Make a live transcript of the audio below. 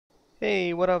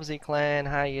Hey, what up, Z-Clan?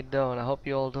 How you doing? I hope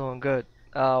you all doing good.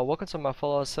 Welcome to my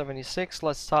Fallout 76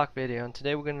 Let's Talk video, and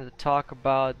today we're going to talk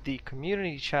about the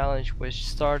community challenge which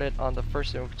started on the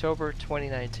 1st of October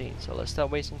 2019. So let's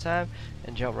stop wasting time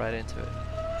and jump right into it.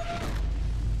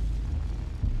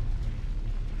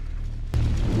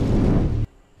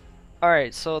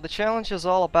 Alright, so the challenge is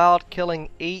all about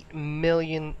killing 8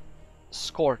 million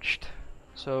Scorched.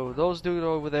 So those dudes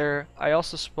over there, I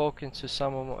also spoken to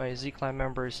some of my Z-Clan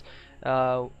members.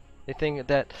 They think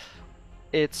that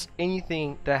it's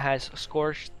anything that has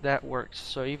Scorched that works,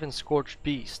 so even Scorched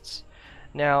Beasts.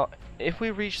 Now, if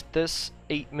we reach this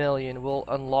 8 million, we'll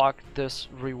unlock this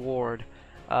reward.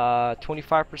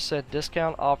 25%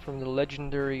 discount off from the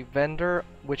legendary vendor,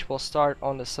 which will start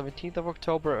on the 17th of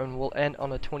October and will end on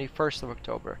the 21st of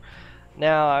October.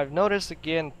 Now, I've noticed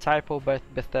again typo by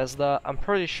Bethesda. I'm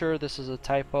pretty sure this is a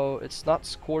typo. It's not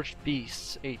Scorched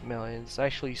Beasts 8 million, it's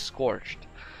actually Scorched.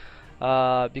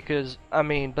 Because I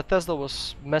mean Bethesda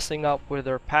was messing up with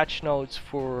their patch notes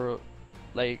for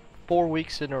like 4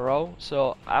 weeks in a row,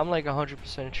 so I'm like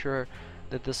 100% sure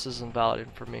that this is invalid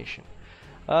information.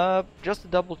 Just to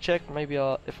double check, maybe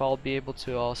if I'll be able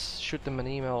to, I'll shoot them an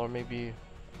email, or maybe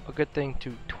a good thing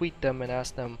to tweet them and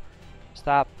ask them,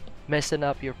 stop messing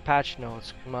up your patch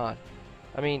notes, come on.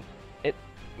 I mean, it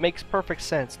makes perfect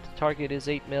sense. The target is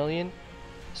 8 million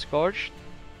Scorched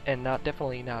and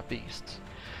definitely not beasts.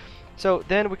 So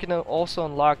then we can also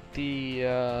unlock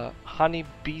the Honey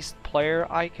Beast player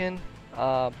icon,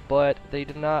 but they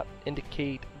did not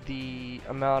indicate the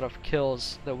amount of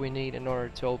kills that we need in order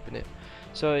to open it.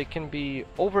 So it can be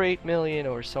over 8 million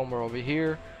or somewhere over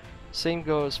here. Same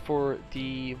goes for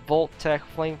the VAULT-TEC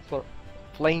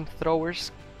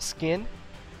flamethrower skin.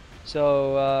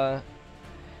 So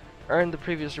earn the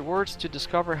previous rewards to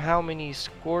discover how many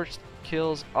Scorched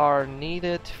kills are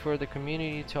needed for the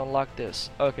community to unlock this.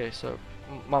 Okay, so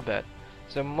my bad.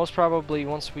 So most probably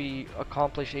once we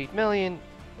accomplish 8 million,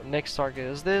 next target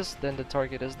is this, then the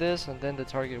target is this, and then the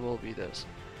target will be this.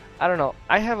 I don't know.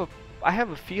 I have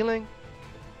a feeling.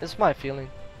 It's my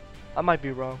feeling. I might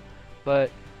be wrong,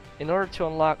 but in order to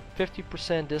unlock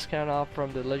 50% discount off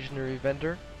from the legendary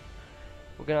vendor,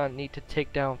 we're gonna need to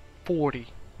take down 40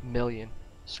 million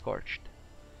Scorched.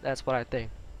 That's what I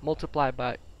think. Multiply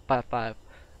by 5,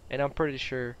 and I'm pretty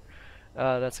sure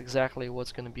that's exactly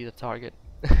what's gonna be the target.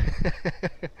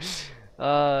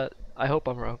 I hope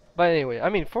I'm wrong, but anyway, I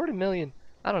mean 40 million,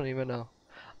 I don't even know.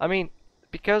 I mean,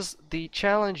 because the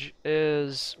challenge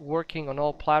is working on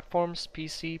all platforms,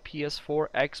 PC, PS4,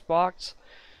 Xbox,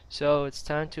 so it's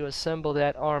time to assemble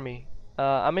that army.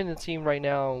 I'm in the team right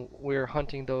now. We're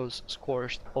hunting those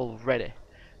Scorched already,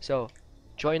 so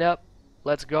join up,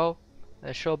 let's go,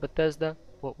 and show Bethesda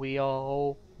what we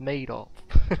all made of.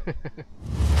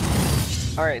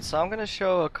 Alright, so I'm gonna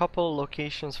show a couple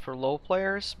locations for low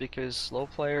players, because low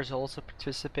players also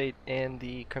participate in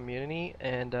the community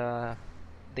and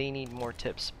they need more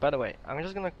tips. By the way, I'm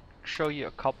just gonna show you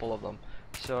a couple of them.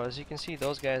 So as you can see,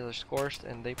 those guys are Scorched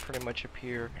and they pretty much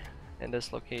appear in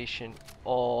this location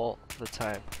all the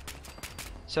time.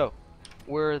 So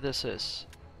where this is,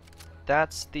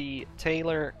 that's the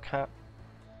Taylor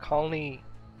Colony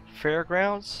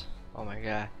Fairgrounds. Oh my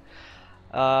god.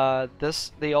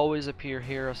 They always appear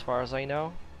here as far as I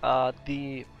know.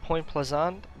 The Point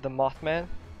Pleasant, the Mothman,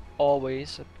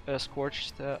 always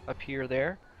Scorched appear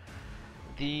there.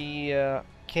 The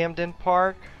Camden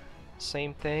Park,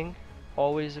 same thing,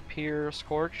 always appear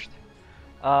Scorched.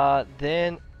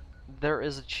 Then there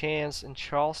is a chance in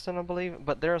Charleston, I believe,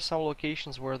 but there are some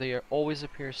locations where they always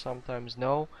appear, sometimes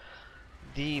no.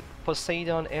 The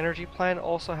Poseidon Energy Plant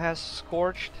also has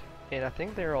Scorched, and I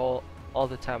think they're all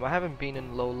the time. I haven't been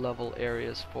in low level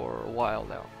areas for a while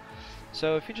now.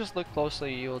 So if you just look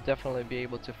closely, you'll definitely be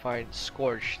able to find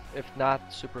Scorched, if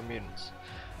not super mutants.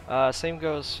 Same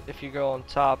goes if you go on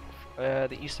top,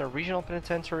 the Eastern Regional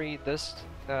Penitentiary. This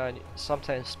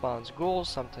sometimes spawns ghouls,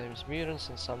 sometimes mutants,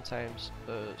 and sometimes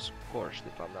Scorched,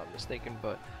 if I'm not mistaken.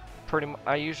 But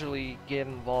I usually get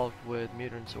involved with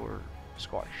mutants or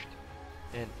Scorched,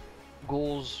 and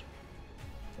ghouls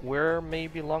were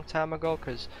maybe a long time ago,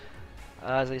 because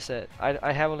as I said,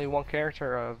 I have only one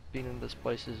character. I've been in these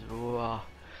places.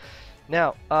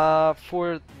 Now,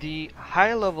 for the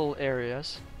high level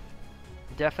areas,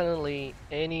 definitely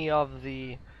any of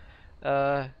the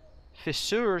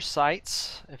fissure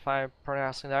sites, if I'm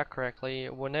pronouncing that correctly,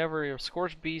 whenever your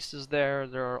Scorched Beast is there,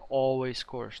 they're always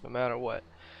Scorched, no matter what.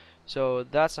 So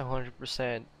that's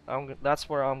 100%. That's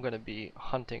where I'm gonna be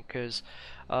hunting, because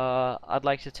I'd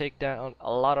like to take down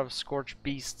a lot of Scorched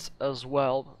Beasts as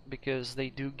well, because they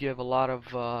do give a lot of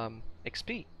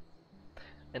XP,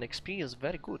 and XP is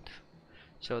very good.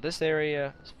 So this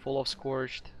area is full of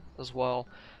Scorched as well.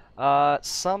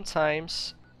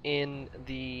 Sometimes in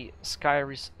the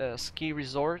ski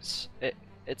resorts, it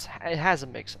has a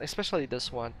mix, especially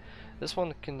this one. This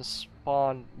one can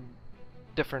spawn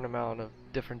different amount of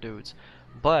different dudes,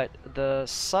 but the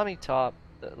sunny top,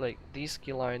 like these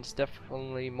ski lines,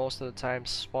 definitely most of the time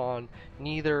spawn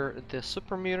neither the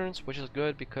super mutants, which is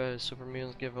good because super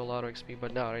mutants give a lot of XP,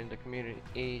 but not in the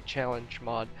community challenge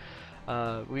mod.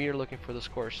 We are looking for the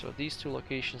Scorched, so these two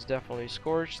locations definitely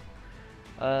Scorched.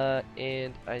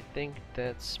 And I think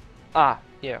that's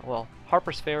yeah, well,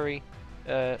 Harper's Ferry,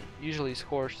 usually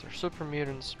Scorched or super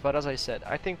mutants, but as I said,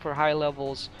 I think for high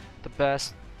levels the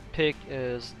best pick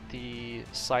is the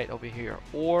site over here,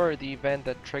 or the event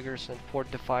that triggers in Fort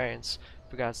Defiance.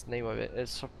 Forgot the name of it.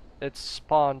 It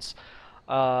spawns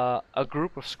a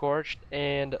group of Scorched,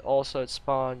 and also it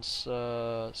spawns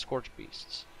Scorched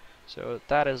beasts. So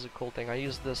that is a cool thing. I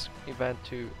use this event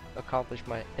to accomplish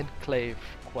my Enclave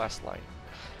quest line.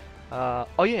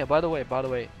 Oh yeah, by the way,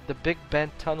 the Big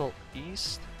Bend Tunnel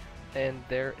East, and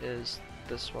there is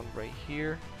this one right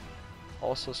here,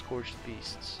 also Scorched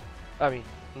Beasts. I mean,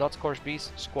 not Scorched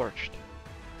Beasts, Scorched.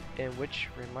 And which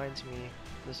reminds me,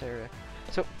 this area.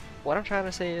 So, what I'm trying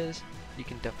to say is, you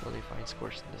can definitely find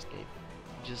Scorched in this game.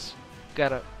 You just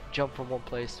gotta jump from one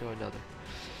place to another.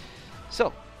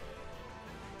 So,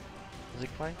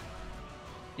 zipline.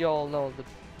 You all know the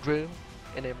drill,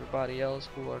 and everybody else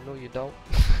who know you don't.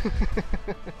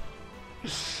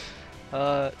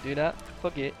 Do not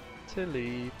forget to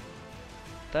leave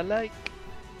the like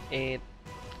and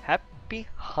happy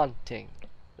hunting.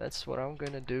 That's what I'm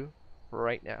gonna do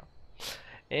right now.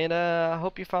 And I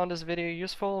hope you found this video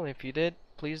useful. If you did,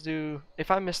 please do,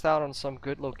 if I missed out on some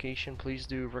good location, please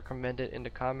do recommend it in the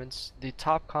comments. The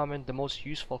top comment, the most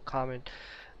useful comment,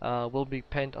 will be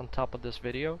pinned on top of this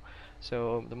video.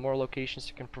 So the more locations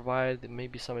you can provide,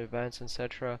 maybe some events,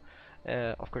 etc.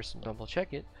 Of course, double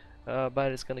check it,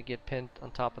 but it's gonna get pinned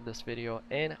on top of this video.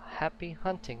 And happy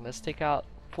hunting. Let's take out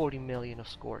 40 million of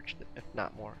Scorched, if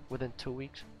not more, within 2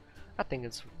 weeks. I think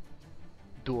it's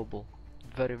doable,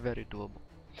 very, very doable.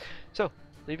 So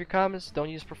leave your comments. Don't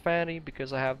use profanity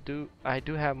because I do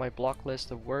have my block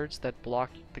list of words that block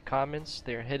the comments.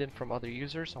 They're hidden from other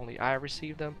users. Only I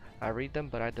receive them. I read them,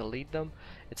 but I delete them.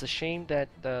 It's a shame that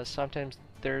sometimes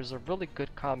there's a really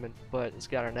good comment, but it's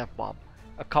got an F-bomb.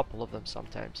 A couple of them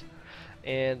sometimes.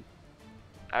 And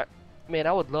I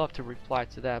would love to reply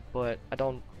to that, but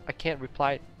I can't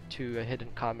reply to a hidden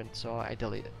comment, so I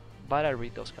delete it. But I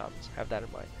read those comments. Have that in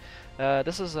mind.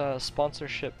 This is a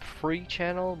sponsorship free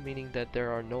channel, meaning that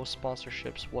there are no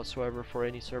sponsorships whatsoever for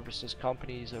any services,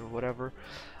 companies, or whatever.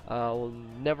 We'll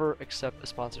never accept a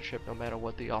sponsorship no matter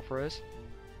what the offer is.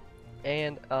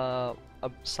 And a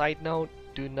side note,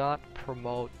 do not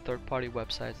promote third-party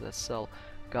websites that sell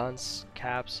guns,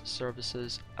 caps,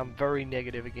 services. I'm very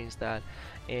negative against that,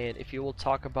 and if you will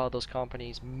talk about those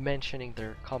companies mentioning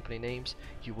their company names,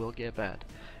 you will get banned.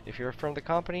 If you're a friend of the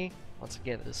company, once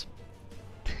again, this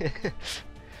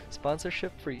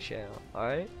sponsorship free channel,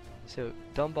 alright? So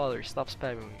don't bother, stop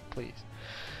spamming me, please.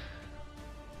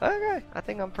 Okay, I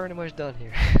think I'm pretty much done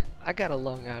here. I got a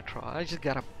long outro, I just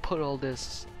gotta put all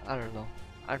this, I don't know.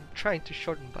 I'm trying to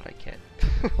shorten, but I can't.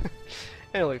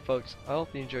 Anyway, folks, I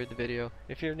hope you enjoyed the video.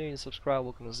 If you're new to subscribe,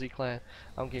 welcome to Z-Clan.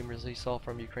 I'm Gamer Z, all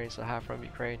from Ukraine, so half from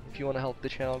Ukraine. If you want to help the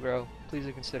channel grow, please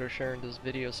do consider sharing this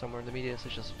video somewhere in the media,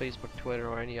 such as Facebook, Twitter,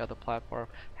 or any other platform.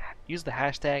 Use the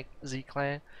hashtag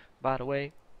Z-Clan, by the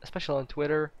way, especially on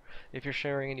Twitter. If you're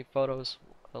sharing any photos,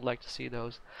 I'd like to see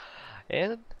those.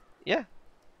 And yeah,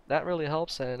 that really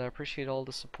helps, and I appreciate all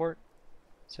the support.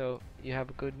 So you have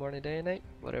a good morning, day, and night,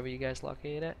 whatever you guys lock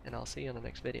in at, and I'll see you in the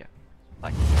next video.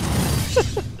 Bye.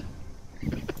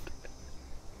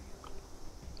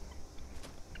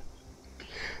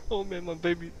 Oh man, my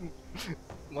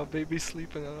baby's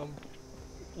sleeping and I'm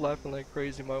laughing like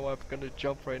crazy. My wife's gonna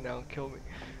jump right now and kill me.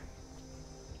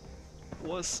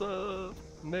 What's up?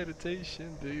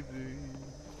 Meditation, baby.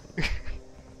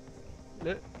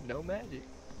 No magic.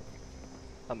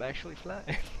 I'm actually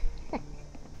flying.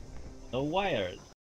 No wires.